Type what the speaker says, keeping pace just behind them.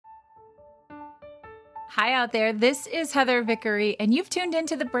Hi out there, this is Heather Vickery, and you've tuned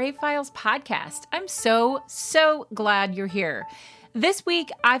into the Brave Files podcast. I'm so glad you're here. This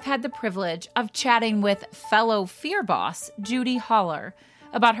week, I've had the privilege of chatting with fellow fear boss, Judy Holler,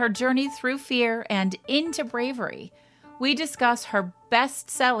 about her journey through fear and into bravery. We discuss her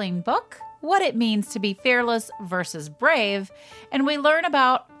best-selling book, what it means to be fearless versus brave, and we learn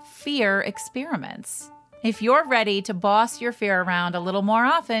about fear experiments. If you're ready to boss your fear around a little more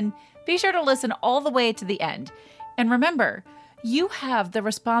often, be sure to listen all the way to the end. And remember, you have the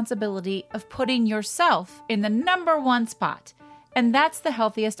responsibility of putting yourself in the number one spot. And that's the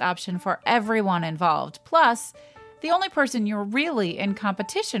healthiest option for everyone involved. Plus, the only person you're really in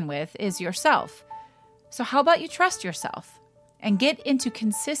competition with is yourself. So how about you trust yourself and get into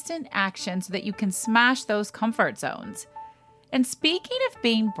consistent action so that you can smash those comfort zones? And speaking of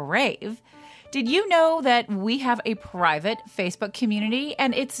being brave, did you know that we have a private Facebook community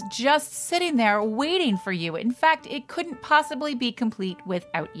and it's just sitting there waiting for you? In fact, it couldn't possibly be complete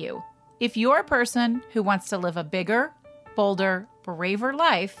without you. If you're a person who wants to live a bigger, bolder, braver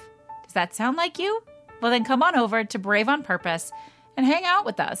life, does that sound like you? Well, then come on over to Brave on Purpose and hang out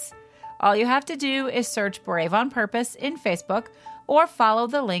with us. All you have to do is search Brave on Purpose in Facebook or follow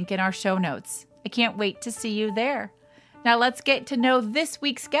the link in our show notes. I can't wait to see you there. Now let's get to know this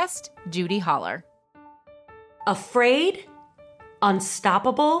week's guest, Judy Holler. Afraid,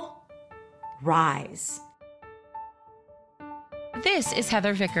 unstoppable, rise. This is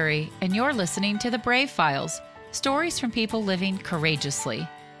Heather Vickery, and you're listening to The Brave Files, stories from people living courageously.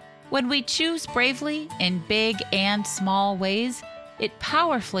 When we choose bravely in big and small ways, it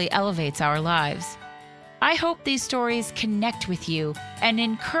powerfully elevates our lives. I hope these stories connect with you and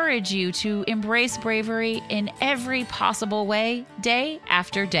encourage you to embrace bravery in every possible way, day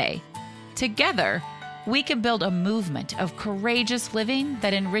after day. Together, we can build a movement of courageous living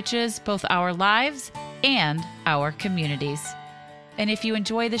that enriches both our lives and our communities. And if you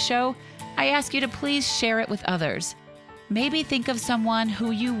enjoy the show, I ask you to please share it with others. Maybe think of someone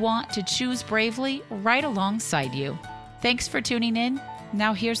who you want to choose bravely right alongside you. Thanks for tuning in.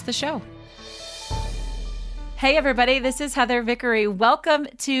 Now here's the show. Hey everybody, this is Heather Vickery. Welcome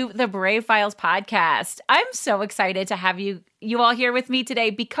to the Brave Files podcast. I'm so excited to have you all here with me today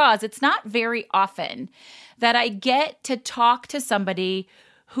because it's not very often that I get to talk to somebody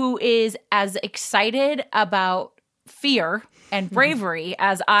who is as excited about fear and bravery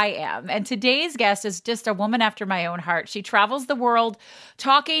as I am. And today's guest is just a woman after my own heart. She travels the world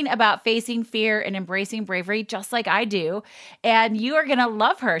talking about facing fear and embracing bravery just like I do. And you are going to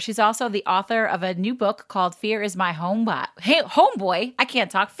love her. She's also the author of a new book called Fear is My Homeboy. I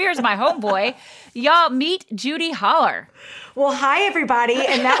can't talk. Fear is My Homeboy. Y'all meet Judy Holler. Well, hi, everybody.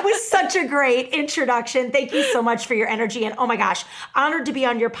 And that was such a great introduction. Thank you so much for your energy. And oh my gosh, honored to be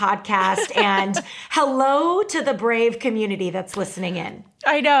on your podcast. And hello to the brave community that's listening in.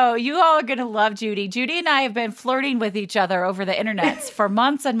 I know. You all are going to love Judy. Judy and I have been flirting with each other over the internet for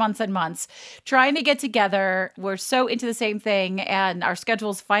months and months and months, trying to get together. We're so into the same thing, and our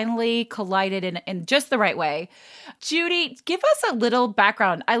schedules finally collided in just the right way. Judy, give us a little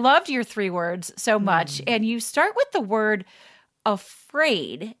background. I loved your 3 words so much, and you start with the word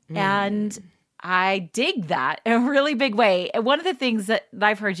afraid, and I dig that in a really big way. And one of the things that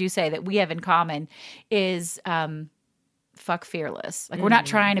I've heard you say that we have in common is fuck fearless. Like, we're not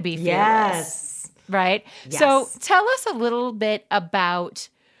trying to be fearless. Yes. Right? Yes. So tell us a little bit about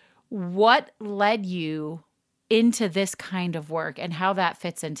what led you into this kind of work and how that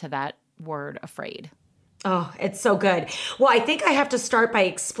fits into that word afraid. Oh, it's so good. Well, I think I have to start by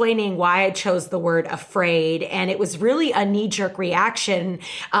explaining why I chose the word afraid. And it was really a knee-jerk reaction,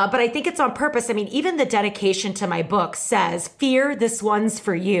 but I think it's on purpose. I mean, even the dedication to my book says, fear, this one's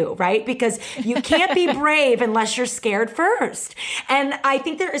for you, right? Because you can't be brave unless you're scared first. And I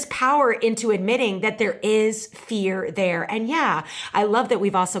think there is power into admitting that there is fear there. And yeah, I love that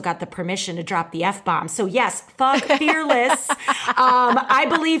we've also got the permission to drop the F-bomb. So yes, fuck fearless. I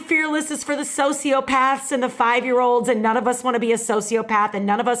believe fearless is for the sociopaths and the 5-year-olds, and none of us want to be a sociopath, and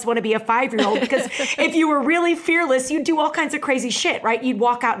none of us want to be a 5-year-old, because if you were really fearless, you'd do all kinds of crazy shit, right? You'd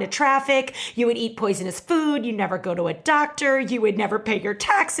walk out into traffic, you would eat poisonous food, you'd never go to a doctor, you would never pay your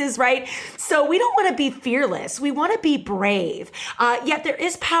taxes, right? So we don't want to be fearless. We want to be brave. Yet there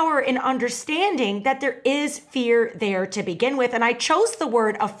is power in understanding that there is fear there to begin with. And I chose the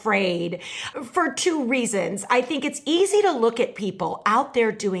word afraid for 2 reasons. I think it's easy to look at people out out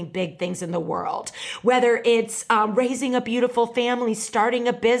there doing big things in the world, whether it's raising a beautiful family, starting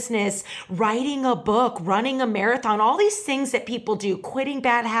a business, writing a book, running a marathon, all these things that people do, quitting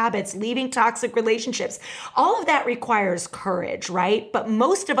bad habits, leaving toxic relationships, all of that requires courage, right? But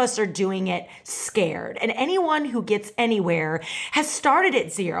most of us are doing it scared. And anyone who gets anywhere has started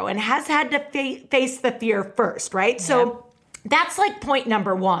at zero and has had to face the fear first, right? Yeah. So that's like point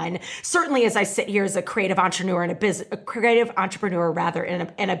number one. Certainly, as I sit here as a creative entrepreneur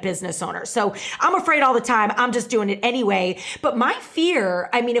and and a business owner. So I'm afraid all the time. I'm just doing it anyway. But my fear,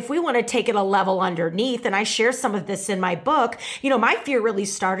 I mean, if we want to take it a level underneath, and I share some of this in my book, my fear really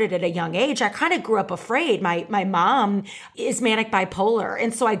started at a young age. I kind of grew up afraid. My mom is manic bipolar.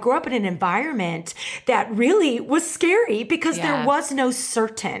 And so I grew up in an environment that really was scary because there was no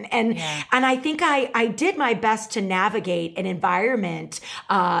certain. And I think I did my best to navigate an environment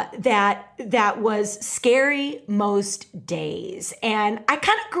that was scary most days. And I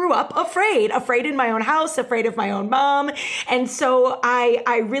kind of grew up afraid in my own house, afraid of my own mom. And so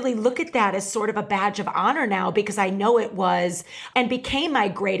I really look at that as sort of a badge of honor now because I know it was and became my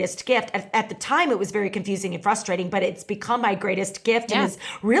greatest gift. At the time, it was very confusing and frustrating, but it's become my greatest gift and has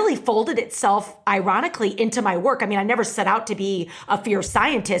really folded itself, ironically, into my work. I mean, I never set out to be a fear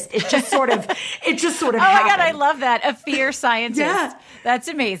scientist. It just sort of happened. Oh my God, I love that. A fear scientist. Yeah. That's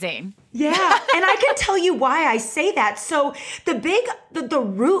amazing. Yeah. And I can tell you why I say that. So the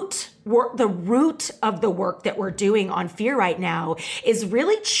root of the work that we're doing on fear right now is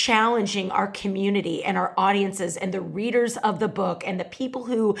really challenging our community and our audiences and the readers of the book and the people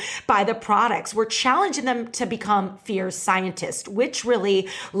who buy the products. We're challenging them to become fear scientists, which really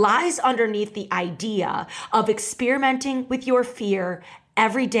lies underneath the idea of experimenting with your fear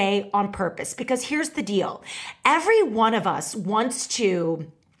every day on purpose. Because here's the deal. Every one of us wants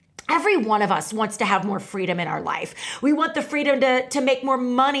to have more freedom in our life. We want the freedom to make more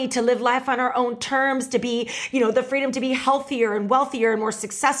money, to live life on our own terms, to be, the freedom to be healthier and wealthier and more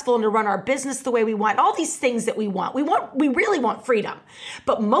successful and to run our business the way we want. All these things that we want. We really want freedom.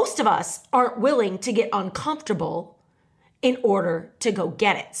 But most of us aren't willing to get uncomfortable in order to go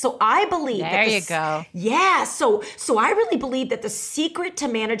get it. So I believe there you go. Yeah. So I really believe that the secret to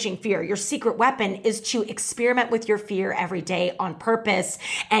managing fear, your secret weapon, is to experiment with your fear every day on purpose.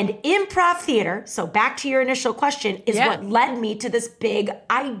 And improv theater, so back to your initial question, is what led me to this big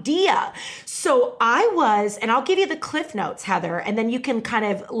idea. So and I'll give you the cliff notes, Heather, and then you can kind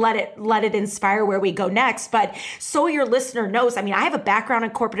of let it inspire where we go next. But so your listener knows, I mean, I have a background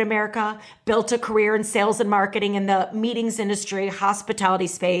in corporate America, built a career in sales and marketing in the meetings industry, hospitality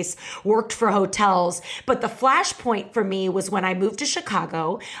space, worked for hotels. But the flashpoint for me was when I moved to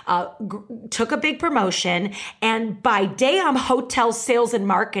Chicago, took a big promotion, and by day I'm hotel sales and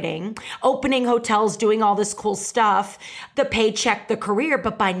marketing, opening hotels, doing all this cool stuff, the paycheck, the career.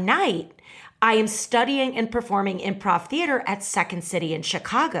 But by night, I am studying and performing improv theater at Second City in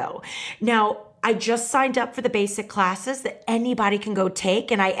Chicago. Now, I just signed up for the basic classes that anybody can go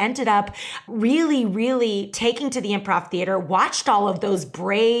take. And I ended up really, really taking to the improv theater, watched all of those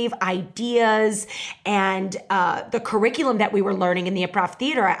brave ideas and the curriculum that we were learning in the improv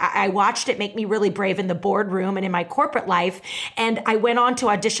theater. I watched it make me really brave in the boardroom and in my corporate life. And I went on to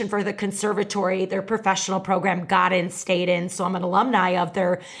audition for the conservatory, their professional program, got in, stayed in. So I'm an alumni of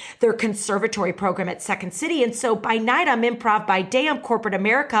their conservatory program at Second City. And so by night I'm improv, by day I'm corporate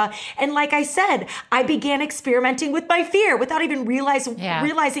America. And like I said, I began experimenting with my fear without even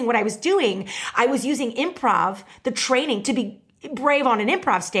realizing what I was doing. I was using improv, the training, to be brave on an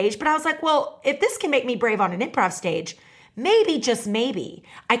improv stage. But I was like, well, if this can make me brave on an improv stage, maybe, just maybe,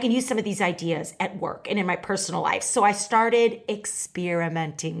 I can use some of these ideas at work and in my personal life. So I started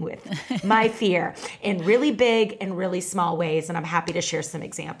experimenting with my fear in really big and really small ways. And I'm happy to share some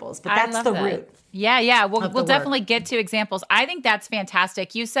examples. But that's the root. Yeah. We'll definitely get to examples. I think that's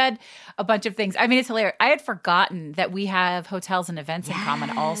fantastic. You said a bunch of things. I mean, it's hilarious. I had forgotten that we have hotels and events in common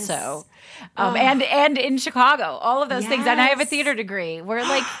also. And in Chicago, all of those things. And I have a theater degree. We're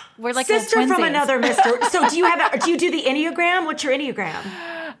like sister from another mister. So do you do the Enneagram? What's your Enneagram?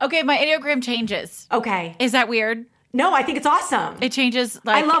 Okay, my Enneagram changes. Okay. Is that weird? No, I think it's awesome. It changes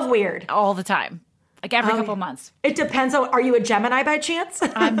I love weird. All the time. Like every couple months. It depends on, are you a Gemini by chance?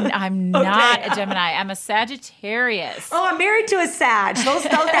 I'm not a Gemini. I'm a Sagittarius. Oh, I'm married to a Sag.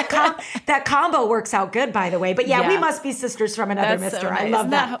 That combo works out good, by the way. But we must be sisters from another mister. So nice. I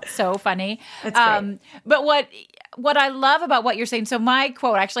love that. So funny. That's great. But what I love about what you're saying, so my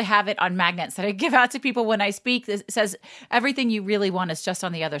quote, I actually have it on magnets that I give out to people when I speak. It says, everything you really want is just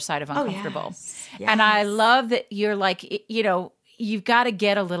on the other side of uncomfortable. Yes. And I love that you're like, you've got to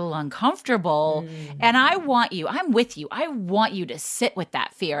get a little uncomfortable. And I'm with you. I want you to sit with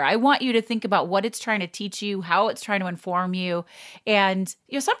that fear. I want you to think about what it's trying to teach you, how it's trying to inform you. And,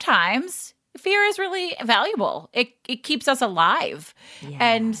 sometimes fear is really valuable. It keeps us alive. Yeah.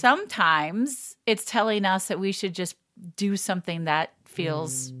 And sometimes it's telling us that we should just do something that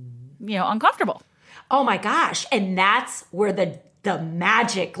feels, uncomfortable. Oh my gosh. And that's where the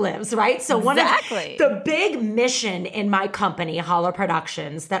magic lives, right? So one of the big mission in my company, Holler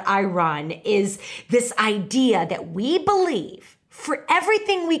Productions, that I run is this idea that we believe for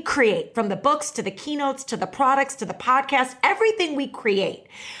everything we create, from the books to the keynotes to the products to the podcast, everything we create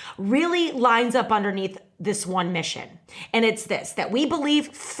really lines up underneath this one mission. And it's this, that we believe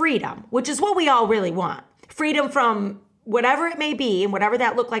freedom, which is what we all really want. Freedom from whatever it may be and whatever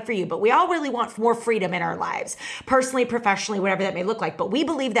that look like for you. But we all really want more freedom in our lives, personally, professionally, whatever that may look like. But we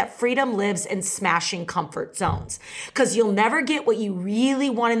believe that freedom lives in smashing comfort zones, because you'll never get what you really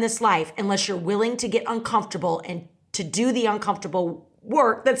want in this life unless you're willing to get uncomfortable and to do the uncomfortable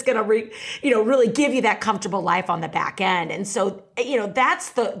work that's going to really give you that comfortable life on the back end. And so, that's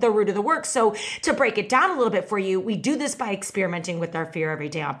the root of the work. So to break it down a little bit for you, we do this by experimenting with our fear every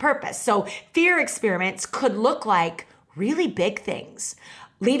day on purpose. So fear experiments could look like really big things.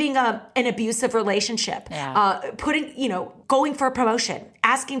 Leaving an abusive relationship, going for a promotion,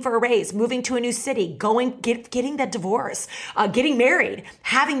 asking for a raise, moving to a new city, getting the divorce, getting married,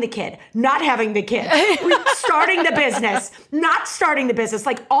 having the kid, not having the kid, starting the business, not starting the business.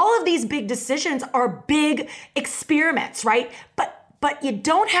 Like, all of these big decisions are big experiments, right? But you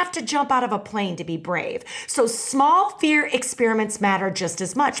don't have to jump out of a plane to be brave. So small fear experiments matter just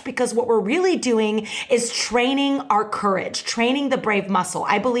as much, because what we're really doing is training our courage, training the brave muscle.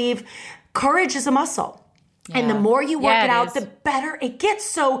 I believe courage is a muscle. Yeah. And the more you work it out, the better it gets.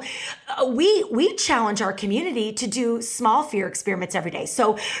 So we challenge our community to do small fear experiments every day.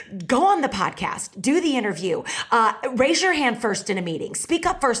 So go on the podcast, do the interview, raise your hand first in a meeting, speak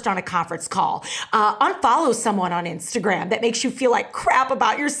up first on a conference call, unfollow someone on Instagram that makes you feel like crap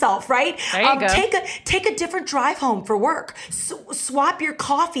about yourself, right? There you go. Take a different drive home for work. Swap your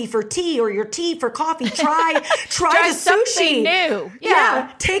coffee for tea or your tea for coffee. Try the sushi. New.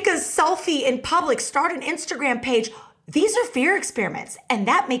 Yeah. Take a selfie in public. Start an Instagram page. These are fear experiments, and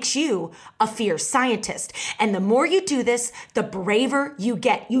that makes you a fear scientist. And the more you do this, the braver you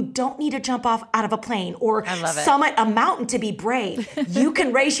get. You don't need to jump off out of a plane or summit a mountain to be brave. You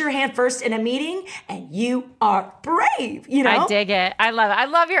can raise your hand first in a meeting, and you are brave. I dig it. I love it. I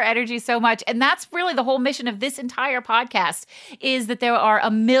love your energy so much. And that's really the whole mission of this entire podcast, is that there are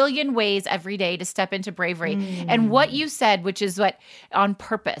a million ways every day to step into bravery. And what you said, which is what on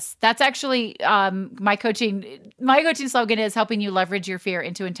purpose, that's actually my coaching slogan is helping you leverage your fear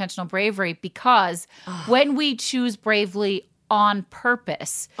into intentional bravery, because when we choose bravely on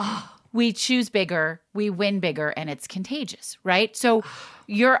purpose, we choose bigger, we win bigger, and it's contagious, right? So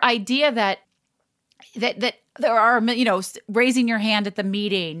your idea that there are, raising your hand at the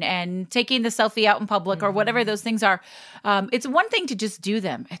meeting and taking the selfie out in public or whatever those things are, it's one thing to just do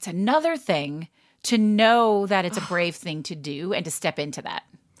them. It's another thing to know that it's a brave thing to do and to step into that.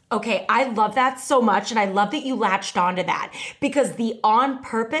 Okay, I love that so much. And I love that you latched onto that, because the on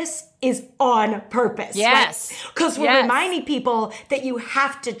purpose is on purpose. Yes. Because we're reminding people that you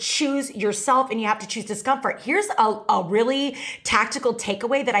have to choose yourself and you have to choose discomfort. Here's a really tactical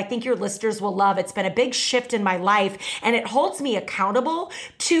takeaway that I think your listeners will love. It's been a big shift in my life, and it holds me accountable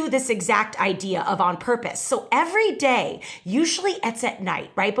to this exact idea of on purpose. So every day, usually it's at night,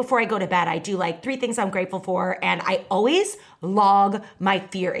 right before I go to bed, I do like 3 things I'm grateful for. And I always log my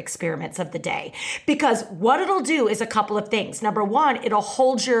fear experiments of the day, because what it'll do is a couple of things. Number one, it'll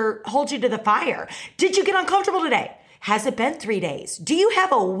hold you to the fire. Did you get uncomfortable today? Has it been 3 days? Do you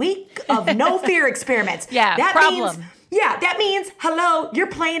have a week of no fear experiments? That means, hello, you're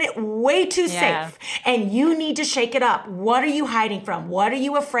playing it way too safe, and you need to shake it up. What are you hiding from? What are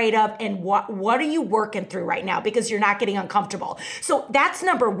you afraid of? And what are you working through right now, because you're not getting uncomfortable? So that's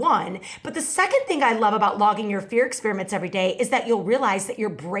number one. But the second thing I love about logging your fear experiments every day is that you'll realize that you're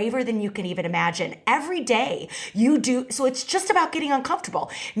braver than you can even imagine. Every day you do. So it's just about getting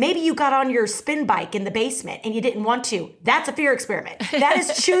uncomfortable. Maybe you got on your spin bike in the basement and you didn't want to. That's a fear experiment. That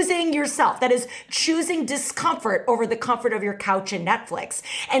is choosing yourself. That is choosing discomfort over the comfort of your couch and Netflix.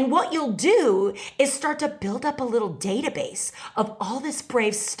 And what you'll do is start to build up a little database of all this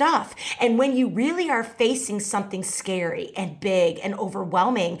brave stuff. And when you really are facing something scary and big and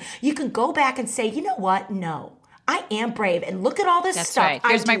overwhelming, you can go back and say, you know what? No, I am brave. And look at all this stuff. Right.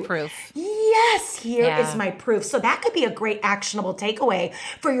 Here's my proof. yes, here is my proof. So that could be a great actionable takeaway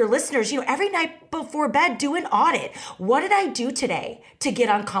for your listeners. Every night before bed, do an audit. What did I do today to get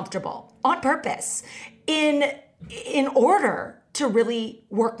uncomfortable on purpose in order to really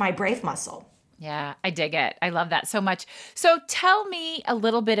work my brave muscle? Yeah, I dig it. I love that so much. So tell me a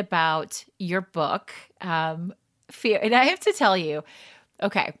little bit about your book, Fear. And I have to tell you,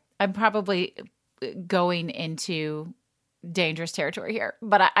 okay, I'm probably going into dangerous territory here,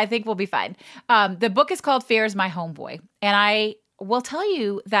 but I think we'll be fine. The book is called Fear is My Homeboy. And I will tell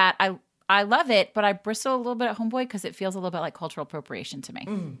you that I love it, but I bristle a little bit at homeboy because it feels a little bit like cultural appropriation to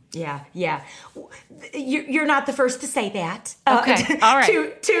me. Yeah. You're not the first to say that. Okay, all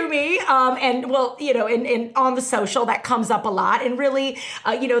right. To me, and well, and on the social that comes up a lot, and really,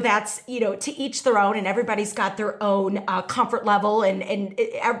 that's to each their own, and everybody's got their own comfort level, and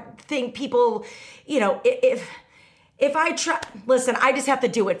I think people, if I try, listen, I just have to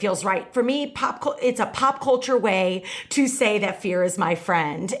do what feels right. For me, it's a pop culture way to say that fear is my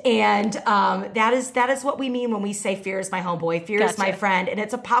friend. And that is what we mean when we say fear is my homeboy, fear is my friend. And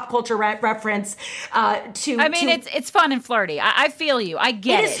it's a pop culture reference it's fun and flirty. I feel you. I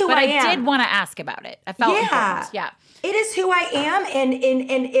get it. But I did want to ask about it. I felt important. Yeah. It is who I am, and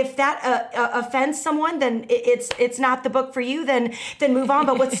if that offends someone, then it's not the book for you. Then move on.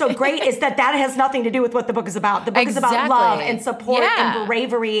 But what's so great is that has nothing to do with what the book is about. The book is about love and support and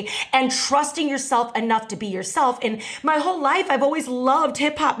bravery and trusting yourself enough to be yourself. And my whole life, I've always loved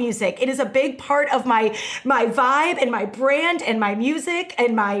hip hop music. It is a big part of my vibe and my brand and my music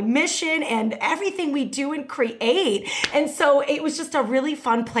and my mission and everything we do and create. And so it was just a really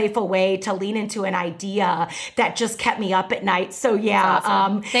fun, playful way to lean into an idea that just kept me up at night. So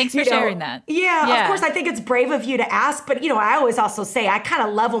awesome. Thanks for sharing that. Yeah, of course. I think it's brave of you to ask, but I always also say I kind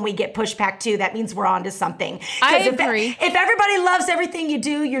of love when we get pushback too. That means we're onto something. I agree. If everybody loves everything you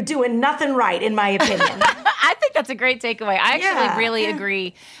do, you're doing nothing right, in my opinion. I think that's a great takeaway. I actually really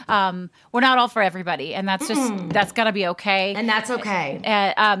agree. We're not all for everybody, and that's just that's gotta be okay. And that's okay.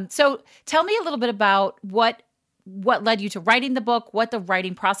 So tell me a little bit about what led you to writing the book, what the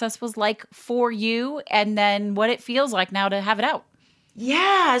writing process was like for you, and then what it feels like now to have it out.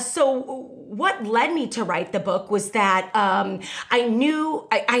 Yeah. So what led me to write the book was that I knew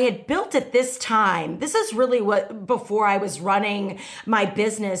I had built at this time. This is really before I was running my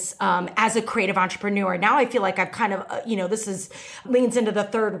business as a creative entrepreneur. Now I feel like I've kind of, this leans into the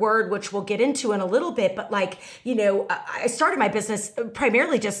third word, which we'll get into in a little bit. But I started my business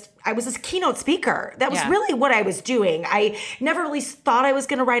primarily I was a keynote speaker. That was really what I was doing. I never really thought I was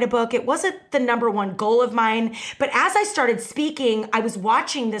going to write a book. It wasn't the number one goal of mine. But as I started speaking, I was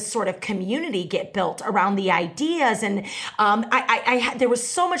watching this sort of community get built around the ideas. And there was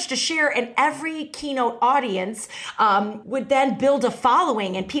so much to share. And every keynote audience would then build a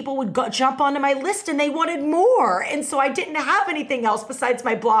following. And people would jump onto my list and they wanted more. And so I didn't have anything else besides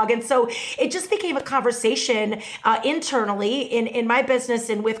my blog. And so it just became a conversation internally in my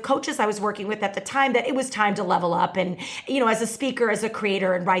business and with coaches I was working with at the time that it was time to level up and, as a speaker, as a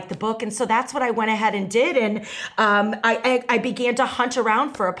creator, and write the book. And so that's what I went ahead and did. And I began to hunt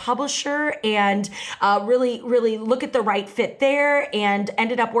around for a publisher and really, really look at the right fit there, and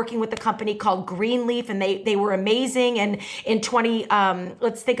ended up working with a company called Greenleaf, and they were amazing. And in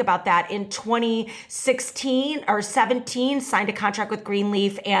 2016 or 17, signed a contract with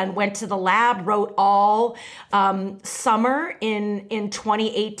Greenleaf and went to the lab, wrote all summer in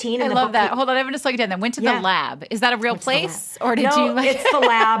 2018. I love that. Hold on, I'm going to slow you down. Then went to the lab. Is that a real place, or did you? It's the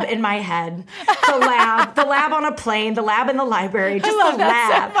lab in my head. The lab on a plane, the lab in the library, just the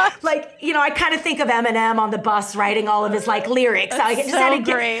lab. So I kind of think of Eminem on the bus writing all of his lyrics.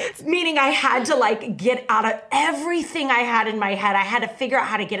 Meaning I had to get out of everything I had in my head. I had to figure out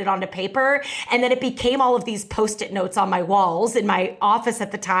how to get it onto paper, and then it became all of these Post-it notes on my walls in my office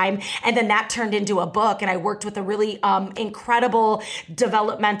at the time, and then that turned into a book. And I worked with a really incredible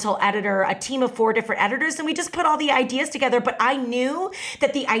developmental editor, a team of 4 different editors, and we just put all the ideas together. But I knew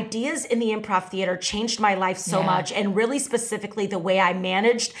that the ideas in the improv theater changed my life so much, and really specifically the way I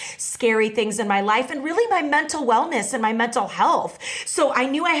managed scary things in my life and really my mental wellness and my mental health. So I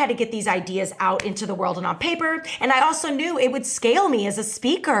knew I had to get these ideas out into the world and on paper. And I also knew it would scale me as a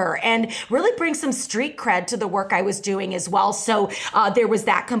speaker and really bring some street cred to the work I was doing as well. So there was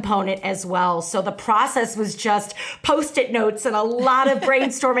that component as well. So the process was just Post-it notes and a lot of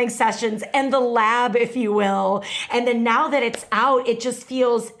brainstorming sessions and the lab, if you will. And then now that it's out, it just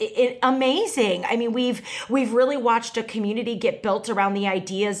feels amazing. I mean, we've really watched a community get get built around the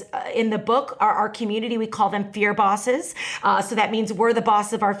ideas in the book. Our community, we call them fear bosses. So that means we're the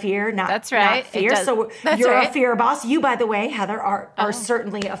boss of our fear, not fear. So you're a fear boss. You, by the way, Heather, are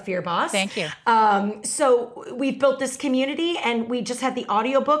certainly a fear boss. Thank you. So we've built this community, and we just had the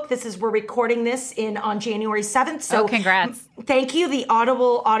audiobook. We're recording this on January 7th. So congrats. Thank you. The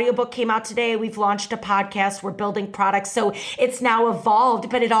Audible audiobook came out today. We've launched a podcast. We're building products. So it's now evolved,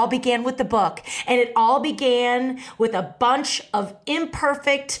 but it all began with the book. And it all began with a bunch of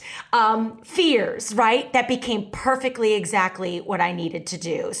imperfect fears, right? That became perfectly exactly what I needed to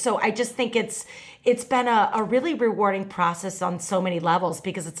do. So I just think it's been a really rewarding process on so many levels,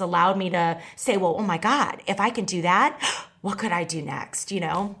 because it's allowed me to say, well, oh my God, if I can do that, what could I do next,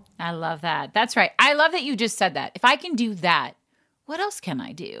 I love that. That's right. I love that you just said that. If I can do that, what else can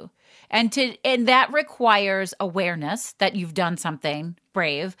I do? And that requires awareness that you've done something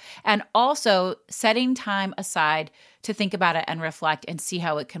brave, and also setting time aside to think about it and reflect and see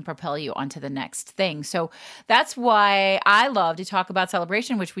how it can propel you onto the next thing. So that's why I love to talk about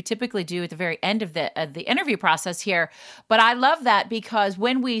celebration, which we typically do at the very end of the interview process here. But I love that because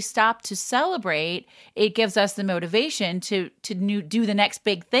when we stop to celebrate, it gives us the motivation to do the next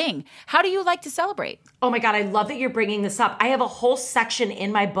big thing. How do you like to celebrate? Oh my God, I love that you're bringing this up. I have a whole section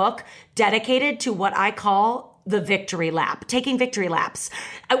in my book dedicated to what I call the victory lap, taking victory laps.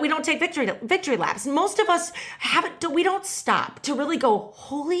 We don't take victory laps. Most of us we don't stop to really go,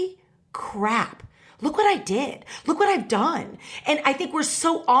 holy crap. Look what I did. Look what I've done. And I think we're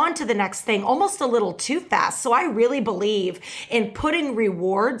so on to the next thing, almost a little too fast. So I really believe in putting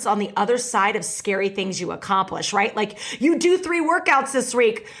rewards on the other side of scary things you accomplish, right? Like, you do 3 workouts this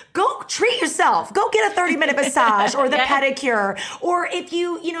week, go treat yourself. Go get a 30-minute massage or the pedicure. Or if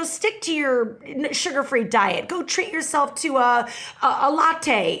you stick to your sugar-free diet, go treat yourself to a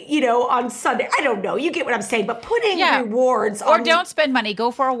latte, on Sunday. I don't know. You get what I'm saying. But putting rewards on... Or don't spend money. Go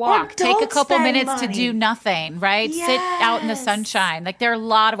for a walk. Take a couple minutes to do nothing, right? Yes. Sit out in the sunshine. Like, there are a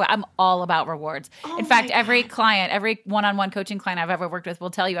lot of... I'm all about rewards. In fact, every client, every one-on-one coaching client I've ever worked with will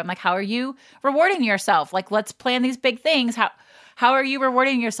tell you, I'm like, how are you rewarding yourself? Like, let's plan these big things. How are you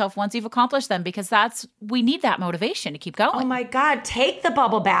rewarding yourself once you've accomplished them? Because we need that motivation to keep going. Oh my God, take the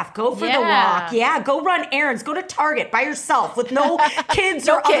bubble bath, go for the walk. Yeah, go run errands, go to Target by yourself with no kids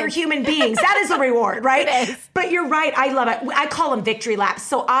or other human beings. That is a reward, right? It is. But you're right, I love it. I call them victory laps.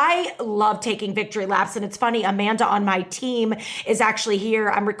 So I love taking victory laps. And it's funny, Amanda on my team is actually here.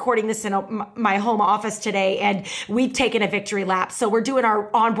 I'm recording this in my home office today, and we've taken a victory lap. So we're doing our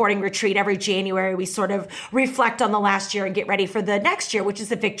onboarding retreat every January. We sort of reflect on the last year and get ready for the next year, which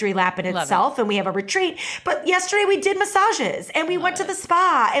is a victory lap in itself. And we have a retreat. But yesterday we did massages, and we went to the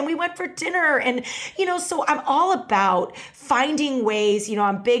spa, and we went for dinner. And, so I'm all about finding ways,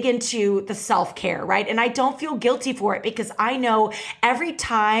 I'm big into the self-care, right? And I don't feel guilty for it, because I know every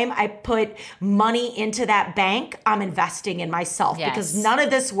time I put money into that bank, I'm investing in myself, because none of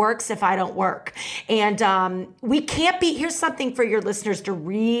this works if I don't work. And we can't be, here's something for your listeners to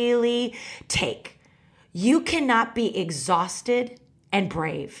really take. You cannot be exhausted and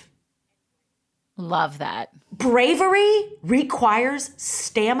brave. Love that. Bravery requires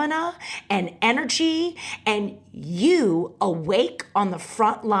stamina and energy, and you awake on the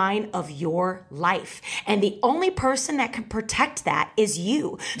front line of your life. And the only person that can protect that is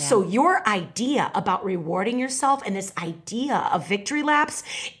you. Yeah. So your idea about rewarding yourself and this idea of victory laps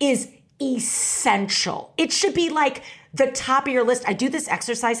is essential. It should be like the top of your list. I do this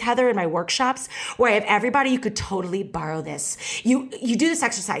exercise, Heather, in my workshops, where I have everybody, you could totally borrow this. You do this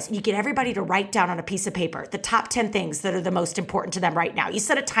exercise, and you get everybody to write down on a piece of paper the top 10 things that are the most important to them right now. You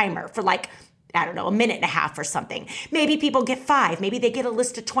set a timer for a minute and a half or something. Maybe people get 5, maybe they get a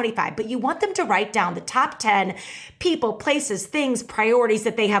list of 25, but you want them to write down the top 10 people, places, things, priorities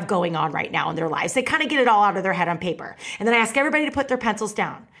that they have going on right now in their lives. They kind of get it all out of their head on paper. And then I ask everybody to put their pencils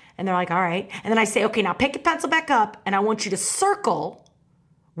down. And they're like, all right. And then I say, okay, now pick your pencil back up, and I want you to circle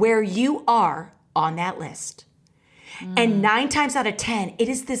where you are on that list. And 9 times out of 10, it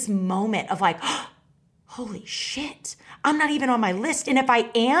is this moment of like, oh, holy shit, I'm not even on my list. And if I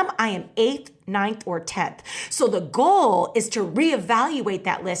am 8th, 9th, or 10th. So the goal is to reevaluate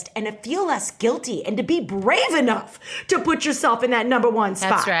that list and to feel less guilty and to be brave enough to put yourself in that number 1 spot.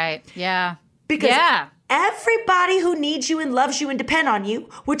 That's right. Yeah. Because everybody who needs you and loves you and depend on you,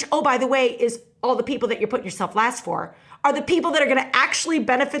 which, oh, by the way, is all the people that you're putting yourself last for, are the people that are going to actually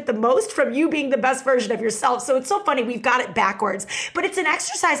benefit the most from you being the best version of yourself. So it's so funny. We've got it backwards. But it's an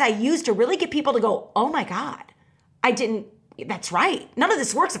exercise I use to really get people to go, oh my God, that's right. None of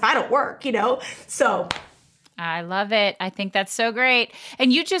this works if I don't work, So I love it. I think that's so great.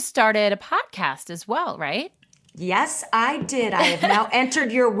 And you just started a podcast as well, right? Yes, I did. I have now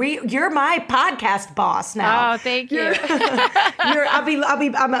entered you're my podcast boss now. Oh, thank you.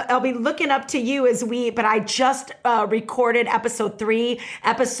 I'll be looking up to you but I just recorded episode 3.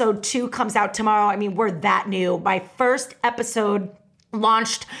 Episode 2 comes out tomorrow. I mean, we're that new. My first episode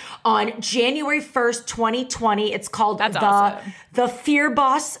launched on January 1st, 2020. It's called the Fear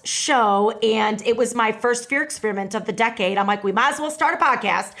Boss Show. And it was my first fear experiment of the decade. I'm like, we might as well start a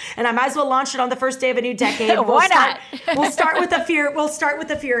podcast and I might as well launch it on the first day of a new decade. Why not? We'll start with the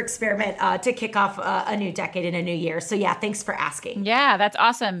fear experiment to kick off a new decade and a new year. So yeah, thanks for asking. Yeah, that's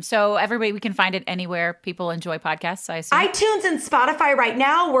awesome. So everybody, we can find it anywhere people enjoy podcasts, I assume. iTunes and Spotify right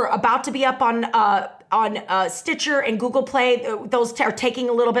now. We're about to be up on Stitcher and Google Play. Those are taking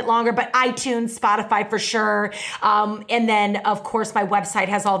a little bit longer, but iTunes, Spotify for sure. And then of course my website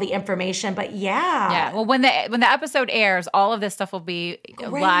has all the information, but yeah. Yeah. Well, when the episode airs, all of this stuff will be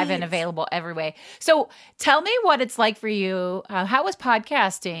live and available every way. So tell me what it's like for you. How was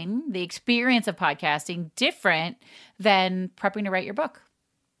podcasting, the experience of podcasting, different than prepping to write your book?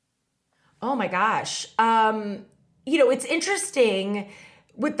 Oh my gosh. It's interesting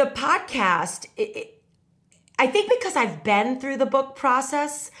with the podcast. I think because I've been through the book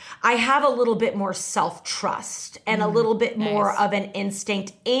process, I have a little bit more self-trust and a little bit more of an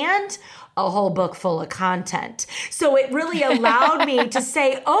instinct and a whole book full of content. So it really allowed me to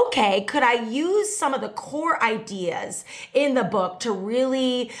say, okay, could I use some of the core ideas in the book to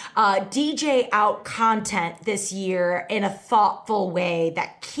really DJ out content this year in a thoughtful way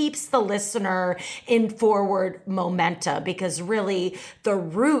that keeps the listener in forward momentum? Because really the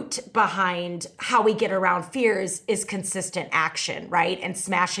root behind how we get around fears is consistent action, right? And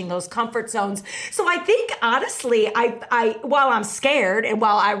smashing those comfort zones. So I think honestly, I while I'm scared and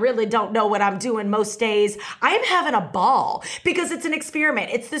while I really don't know what I'm doing most days, I am having a ball because it's an experiment.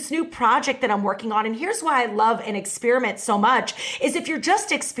 It's this new project that I'm working on. And here's why I love an experiment so much is if you're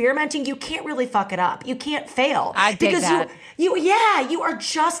just experimenting, you can't really fuck it up. You can't fail. I dig that. You are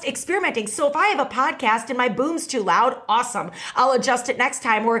just experimenting. So if I have a podcast and my boom's too loud, awesome. I'll adjust it next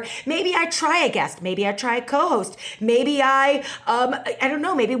time. Or maybe I try a guest. Maybe I try a co-host. Maybe I don't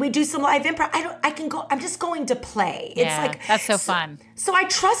know. Maybe we do some live improv. I'm just going to play. Yeah, it's like, that's so fun. So I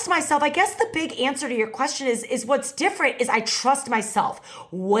trust myself. I guess the big answer to your question is what's different is I trust myself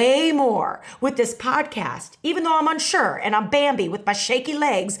way more with this podcast, even though I'm unsure and I'm Bambi with my shaky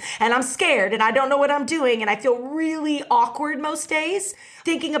legs and I'm scared and I don't know what I'm doing and I feel really awkward most days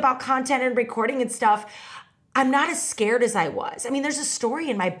thinking about content and recording and stuff. I'm not as scared as I was. I mean, there's a story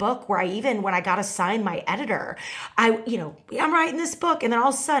in my book where when I got assigned my editor, I'm writing this book and then all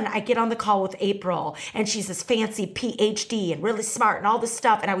of a sudden I get on the call with April and she's this fancy PhD and really smart and all this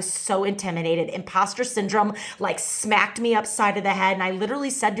stuff. And I was so intimidated. Imposter syndrome smacked me upside of the head. And I literally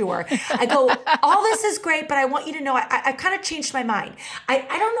said to her, I go, all this is great, but I want you to know, I kind of changed my mind.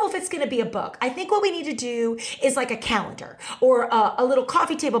 I don't know if it's going to be a book. I think what we need to do is like a calendar or a little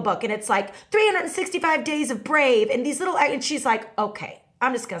coffee table book. And it's like 365 days of Brave and these little, and she's like, okay,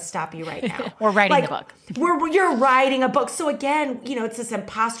 I'm just going to stop you right now. We're writing the book. You're writing a book. So again, it's this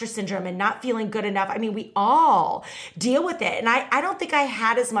imposter syndrome and not feeling good enough. I mean, we all deal with it. And I don't think I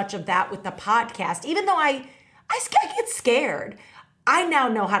had as much of that with the podcast, even though I get scared. I now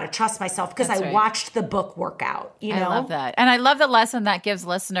know how to trust myself because I watched the book work out, I love that. And I love the lesson that gives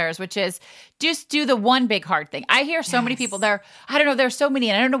listeners, which is just do the one big hard thing. I hear so many people there's so many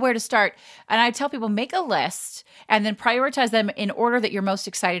and I don't know where to start. And I tell people, make a list and then prioritize them in order that you're most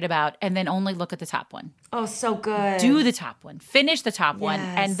excited about and then only look at the top one. Oh, so good. Do the top one. Finish the top one.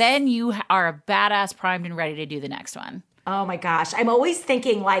 And then you are a badass primed and ready to do the next one. Oh my gosh. I'm always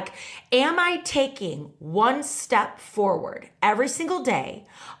thinking am I taking one step forward every single day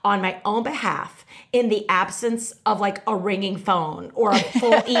on my own behalf in the absence of a ringing phone or a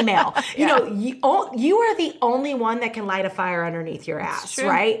full email? Yeah. You are the only one that can light a fire underneath your ass,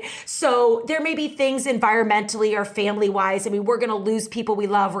 right? So there may be things environmentally or family-wise. I mean, we're going to lose people we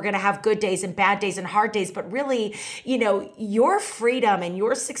love. We're going to have good days and bad days and hard days. But really, your freedom and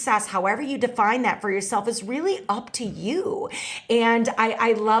your success, however you define that for yourself, is really up to you. And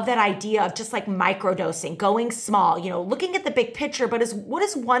I love that idea of just microdosing, going small, looking at the big picture, but what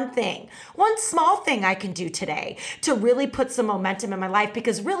is one small thing I can do today to really put some momentum in my life?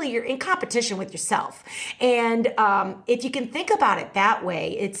 Because really you're in competition with yourself. And if you can think about it that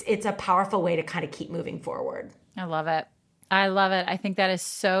way, it's a powerful way to kind of keep moving forward. I love it. I think that is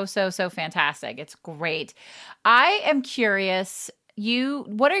so, so, so fantastic. It's great. I am curious,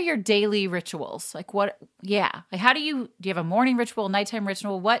 what are your daily rituals? How do you have a morning ritual, nighttime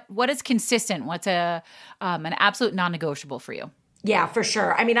ritual? What is consistent? What's an absolute non-negotiable for you? Yeah, for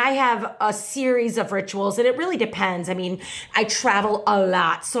sure. I mean, I have a series of rituals and it really depends. I mean, I travel a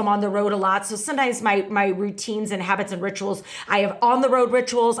lot, so I'm on the road a lot. So sometimes my routines and habits and rituals, I have on the road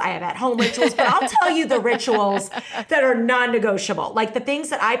rituals, I have at home rituals, but I'll tell you the rituals that are non-negotiable. Like the things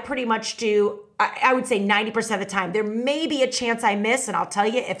that I pretty much do, I would say 90% of the time. There may be a chance I miss, and I'll tell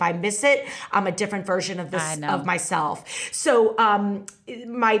you, if I miss it, I'm a different version of this of myself. So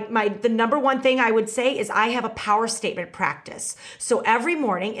the number one thing I would say is I have a power statement practice. So every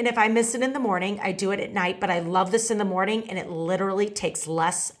morning, and if I miss it in the morning, I do it at night, but I love this in the morning, and it literally takes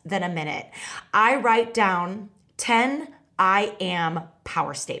less than a minute. I write down 10 I am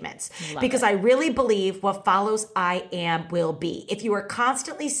power statements because I really believe what follows I am will be. If you are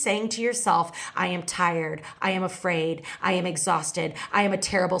constantly saying to yourself, I am tired, I am afraid, I am exhausted, I am a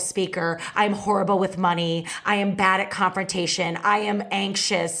terrible speaker, I am horrible with money, I am bad at confrontation, I am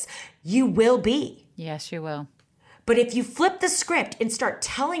anxious, you will be. Yes, you will. But if you flip the script and start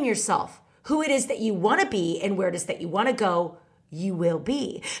telling yourself who it is that you want to be and where it is that you want to go, you will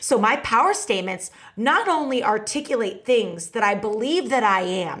be. So my power statements not only articulate things that I believe that I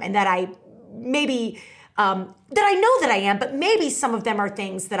am and that I maybe, that I know that I am, but maybe some of them are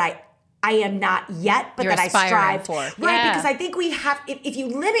things that I am not yet, but You're that I strive for. Right, Yeah. because I think we have, if you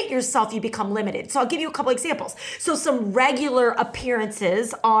limit yourself, you become limited. So I'll give you a couple examples. So some regular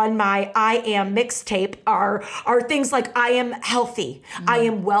appearances on my I am mixtape are things like I am healthy, I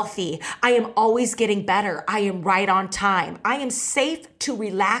am wealthy, I am always getting better, I am right on time, I am safe to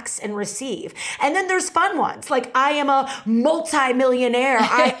relax and receive. And then there's fun ones, like I am a multi-millionaire,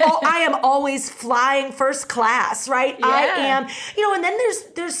 I am always flying first class, right? Yeah. I am, and then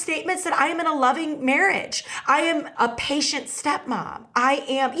there's statements that I am in a loving marriage. I am a patient stepmom. I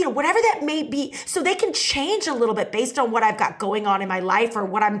am, whatever that may be. So they can change a little bit based on what I've got going on in my life or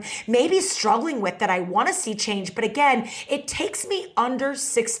what I'm maybe struggling with that I want to see change. But again, it takes me under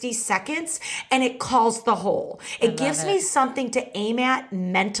 60 seconds and it calls the whole. It gives me something to aim at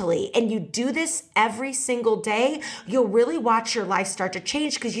mentally. And you do this every single day, you'll really watch your life start to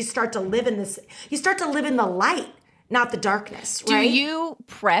change because you start to live in the light, not the darkness, right? Do you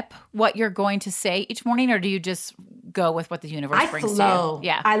prep what you're going to say each morning, or do you just go with what the universe brings to you?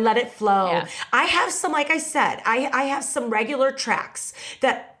 Yeah. I let it flow. Yeah. I have some, like I said, I have some regular tracks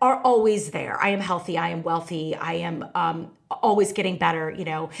that are always there. I am healthy. I am wealthy. I am always getting better,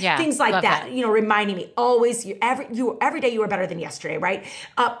 things like that, reminding me always every day you are better than yesterday, right?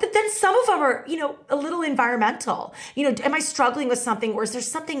 But then some of them are, a little environmental. Am I struggling with something, or is there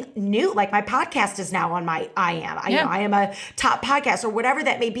something new? Like my podcast is now on my I am a top podcast or whatever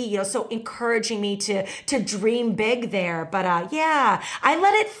that may be, so encouraging me to dream big there. But I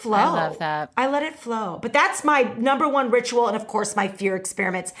let it flow. I love that. I let it flow. But that's my number one ritual. And of course, my fear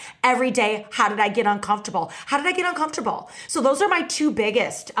experiments every day. How did I get uncomfortable? How did I get uncomfortable? So those are my two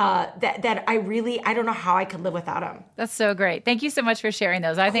biggest that I don't know how I could live without them. That's so great. Thank you so much for sharing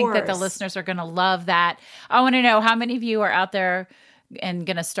those. I think that the listeners are going to love that. I want to know how many of you are out there and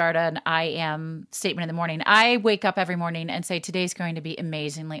going to start an I am statement in the morning. I wake up every morning and say, today's going to be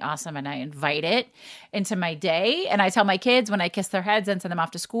amazingly awesome. And I invite it into my day. And I tell my kids when I kiss their heads and send them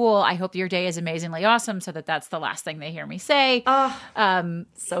off to school, I hope your day is amazingly awesome, so that's the last thing they hear me say.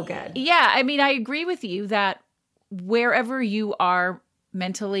 So good. Yeah. I mean, I agree with you that wherever you are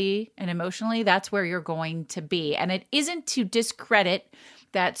mentally and emotionally, that's where you're going to be. And it isn't to discredit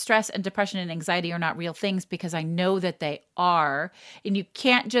that stress and depression and anxiety are not real things, because I know that they are. And you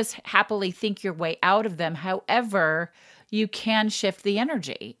can't just happily think your way out of them. However, you can shift the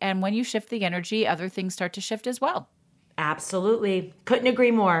energy. And when you shift the energy, other things start to shift as well. Absolutely. Couldn't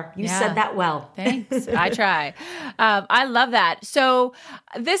agree more. You said that well. Thanks. I try. I love that. So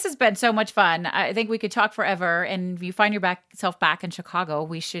this has been so much fun. I think we could talk forever. And if you find yourself back in Chicago,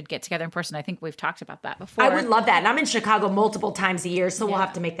 we should get together in person. I think we've talked about that before. I would love that. And I'm in Chicago multiple times a year, so we'll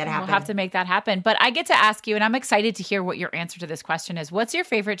have to make that happen. We'll have to make that happen. But I get to ask you, and I'm excited to hear what your answer to this question is. What's your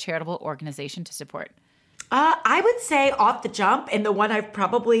favorite charitable organization to support? I would say off the jump, and the one I've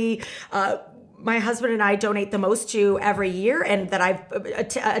probably my husband and I donate the most to every year, and that I've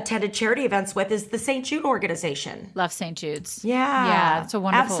attended charity events with, is the St. Jude organization. Love St. Jude's. Yeah, it's a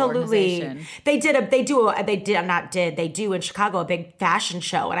wonderful organization. They do in Chicago a big fashion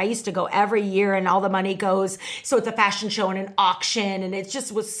show, and I used to go every year, and all the money goes. So it's a fashion show and an auction, and it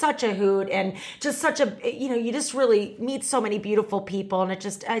just was such a hoot, and just such a you just really meet so many beautiful people, and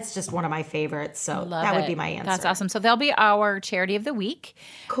it's just one of my favorites. So that would be my answer. That's awesome. So they'll be our charity of the week.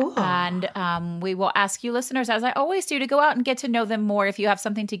 Cool. And We will ask you listeners, as I always do, to go out and get to know them more. If you have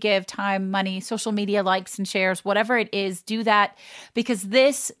something to give, time, money, social media likes and shares, whatever it is, do that. Because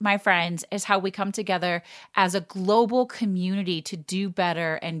this, my friends, is how we come together as a global community to do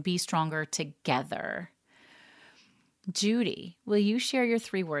better and be stronger together. Judy, will you share your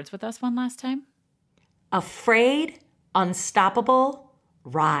 3 words with us one last time? Afraid, unstoppable,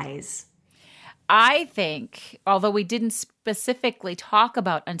 rise. I think, although we didn't specifically talk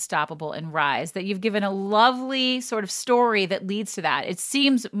about Unstoppable and Rise, that you've given a lovely sort of story that leads to that. It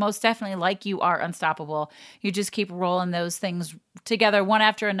seems most definitely like you are unstoppable. You just keep rolling those things together one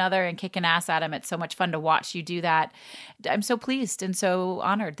after another and kicking ass at them. It's so much fun to watch you do that. I'm so pleased and so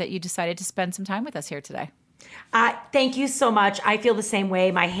honored that you decided to spend some time with us here today. Thank you so much. I feel the same way.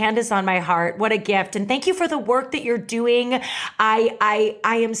 My hand is on my heart. What a gift. And thank you for the work that you're doing. I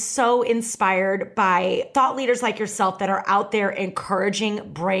am so inspired by thought leaders like yourself that are out there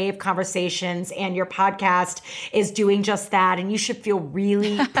encouraging brave conversations. And your podcast is doing just that. And you should feel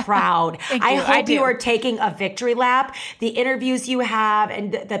really proud. I hope you are taking a victory lap. The interviews you have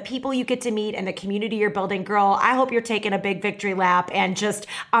and the people you get to meet and the community you're building, girl, I hope you're taking a big victory lap. And just,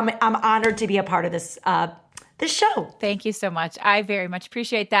 I'm honored to be a part of this show. Thank you so much. I very much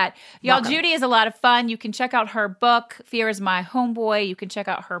appreciate that. Y'all, welcome. Judy is a lot of fun. You can check out her book, Fear is My Homeboy. You can check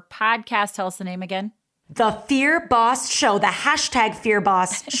out her podcast. Tell us the name again. The Fear Boss Show, the hashtag Fear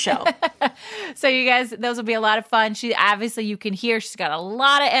Boss Show. So you guys, those will be a lot of fun. She obviously, you can hear she's got a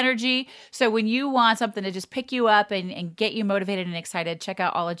lot of energy. So when you want something to just pick you up and get you motivated and excited, check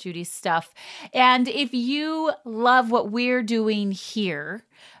out all of Judy's stuff. And if you love what we're doing here,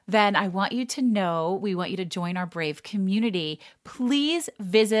 then I want you to know, we want you to join our Brave community. Please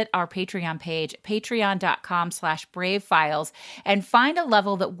visit our Patreon page, patreon.com/bravefiles, and find a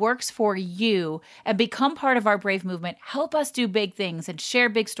level that works for you and become part of our Brave movement. Help us do big things and share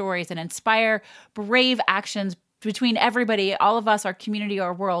big stories and inspire brave actions between everybody, all of us, our community,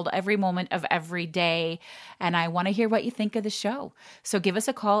 our world, every moment of every day. And I want to hear what you think of the show. So give us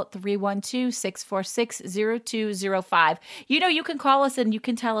a call at 312-646-0205. You know, you can call us and you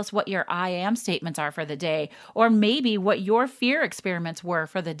can tell us what your I am statements are for the day, or maybe what your fear experiments were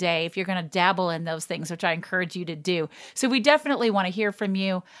for the day, if you're going to dabble in those things, which I encourage you to do. So we definitely want to hear from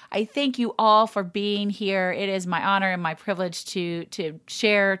you. I thank you all for being here. It is my honor and my privilege to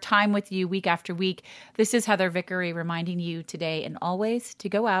share time with you week after week. This is Heather Vickery reminding you today and always to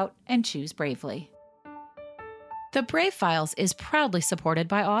go out and choose bravely. The Brave Files is proudly supported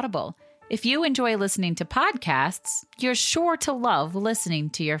by Audible. If you enjoy listening to podcasts, you're sure to love listening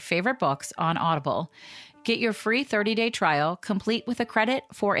to your favorite books on Audible. Get your free 30-day trial complete with a credit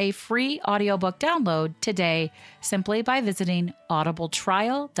for a free audiobook download today simply by visiting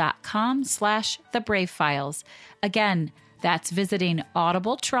audibletrial.com/thebravefiles. Again, that's visiting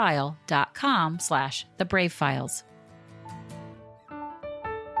audibletrial.com/thebravefiles.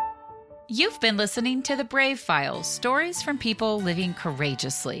 You've been listening to The Brave Files, stories from people living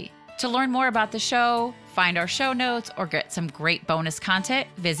courageously. To learn more about the show, find our show notes, or get some great bonus content,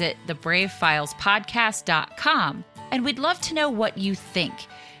 visit thebravefilespodcast.com. And we'd love to know what you think.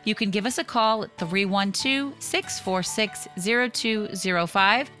 You can give us a call at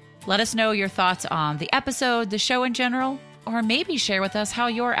 312-646-0205. Let us know your thoughts on the episode, the show in general, or maybe share with us how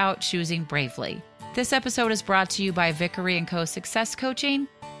you're out choosing bravely. This episode is brought to you by Vickery & Co. Success Coaching,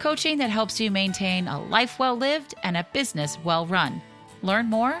 coaching that helps you maintain a life well lived and a business well run. Learn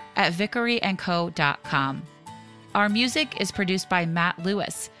more at vickeryandco.com. Our music is produced by Matt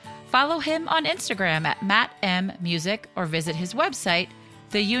Lewis. Follow him on Instagram at mattmmusic or visit his website,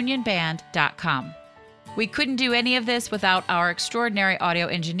 theunionband.com. We couldn't do any of this without our extraordinary audio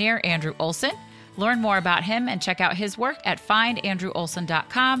engineer, Andrew Olson. Learn more about him and check out his work at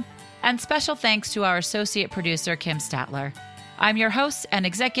findandrewolson.com. And special thanks to our associate producer, Kim Statler. I'm your host and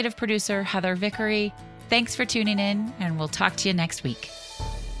executive producer, Heather Vickery. Thanks for tuning in, and we'll talk to you next week.